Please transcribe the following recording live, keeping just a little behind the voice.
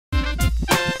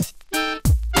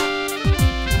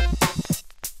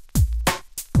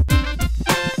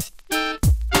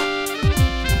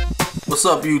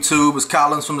What's up, YouTube? It's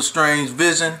Collins from The Strange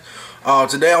Vision.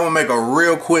 Today I want to make a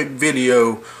real quick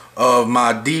video of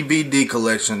my DVD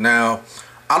collection. Now,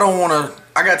 I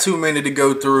got too many to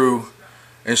go through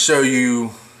and show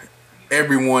you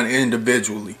everyone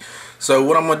individually. So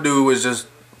what I'm going to do is just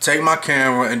take my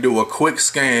camera and do a quick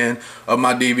scan of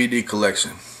my DVD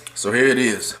collection. So here it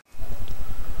is.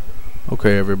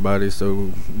 Okay, everybody, so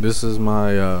this is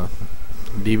my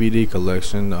DVD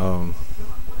collection.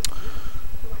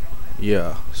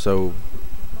 Yeah, so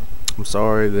I'm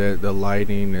sorry that the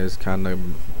lighting is kind of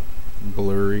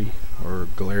blurry or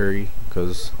glary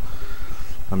because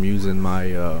I'm using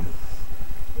my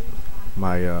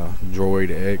my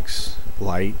Droid X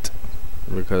light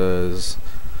because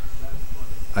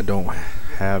I don't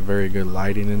have very good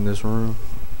lighting in this room.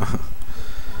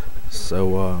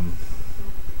 So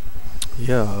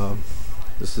yeah,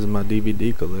 this is my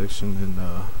DVD collection, and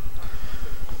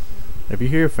if you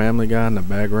hear Family Guy in the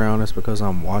background, that's because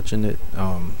I'm watching it.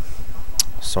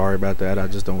 Sorry about that. I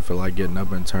just don't feel like getting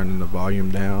up and turning the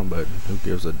volume down, but who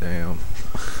gives a damn?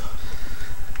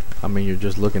 I mean, you're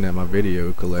just looking at my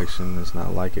video collection. It's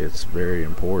not like it's very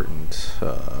important.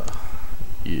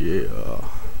 Yeah.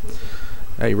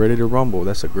 Hey, Ready to Rumble.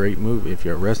 That's a great movie if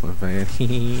you're a wrestling fan.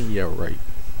 Yeah, right.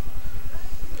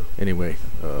 Anyway,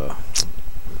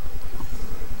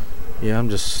 yeah, I'm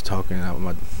just talking out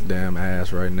my damn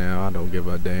ass right now. I don't give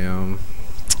a damn.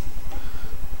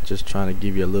 Just trying to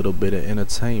give you a little bit of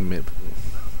entertainment.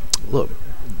 Look,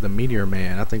 the Meteor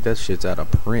Man. I think that shit's out of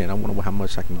print. I wonder how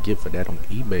much I can get for that on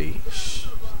eBay.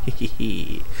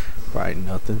 Probably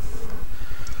nothing.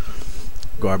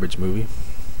 Garbage movie.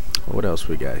 What else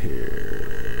we got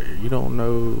here? You don't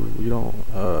know. You don't.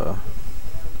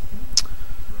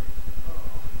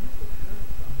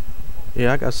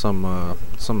 Yeah, I got some of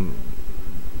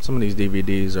these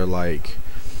DVDs are like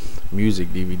music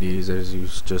DVDs. As you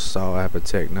just saw, I have a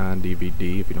Tech 9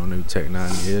 DVD. If you don't know who Tech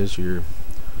 9 is, you're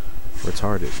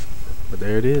retarded. But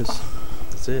there it is.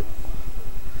 That's it.